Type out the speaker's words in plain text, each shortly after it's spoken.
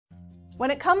When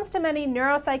it comes to many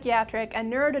neuropsychiatric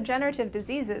and neurodegenerative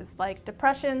diseases like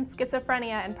depression,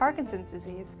 schizophrenia, and Parkinson's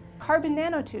disease, carbon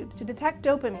nanotubes to detect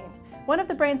dopamine, one of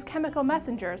the brain's chemical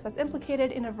messengers that's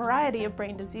implicated in a variety of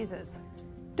brain diseases.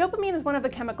 Dopamine is one of the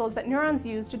chemicals that neurons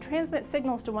use to transmit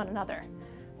signals to one another.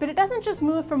 But it doesn't just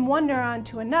move from one neuron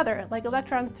to another like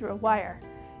electrons through a wire.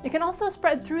 It can also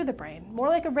spread through the brain, more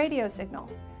like a radio signal.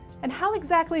 And how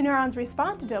exactly neurons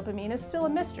respond to dopamine is still a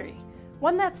mystery,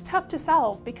 one that's tough to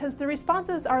solve because the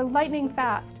responses are lightning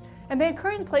fast, and they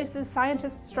occur in places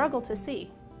scientists struggle to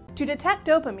see. To detect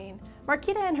dopamine,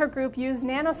 Marquita and her group used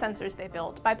nano-sensors they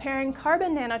built by pairing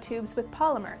carbon nanotubes with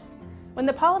polymers. When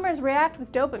the polymers react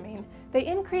with dopamine, they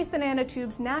increase the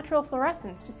nanotubes' natural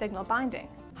fluorescence to signal binding.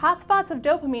 Hotspots of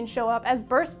dopamine show up as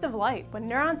bursts of light when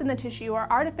neurons in the tissue are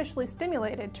artificially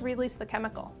stimulated to release the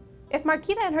chemical. If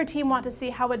Marquita and her team want to see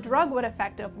how a drug would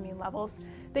affect dopamine levels,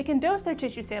 they can dose their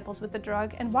tissue samples with the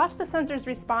drug and watch the sensor's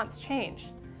response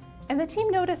change. And the team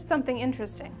noticed something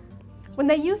interesting. When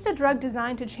they used a drug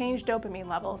designed to change dopamine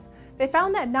levels, they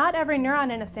found that not every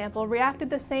neuron in a sample reacted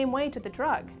the same way to the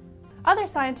drug. Other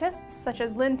scientists, such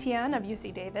as Lin Tian of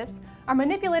UC Davis, are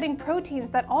manipulating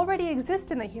proteins that already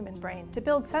exist in the human brain to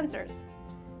build sensors.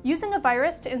 Using a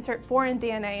virus to insert foreign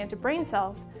DNA into brain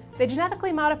cells, they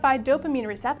genetically modified dopamine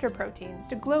receptor proteins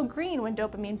to glow green when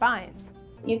dopamine binds.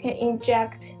 You can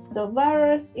inject the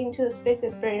virus into a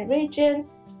specific brain region,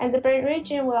 and the brain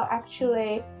region will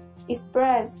actually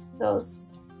express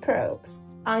those probes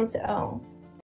on its own.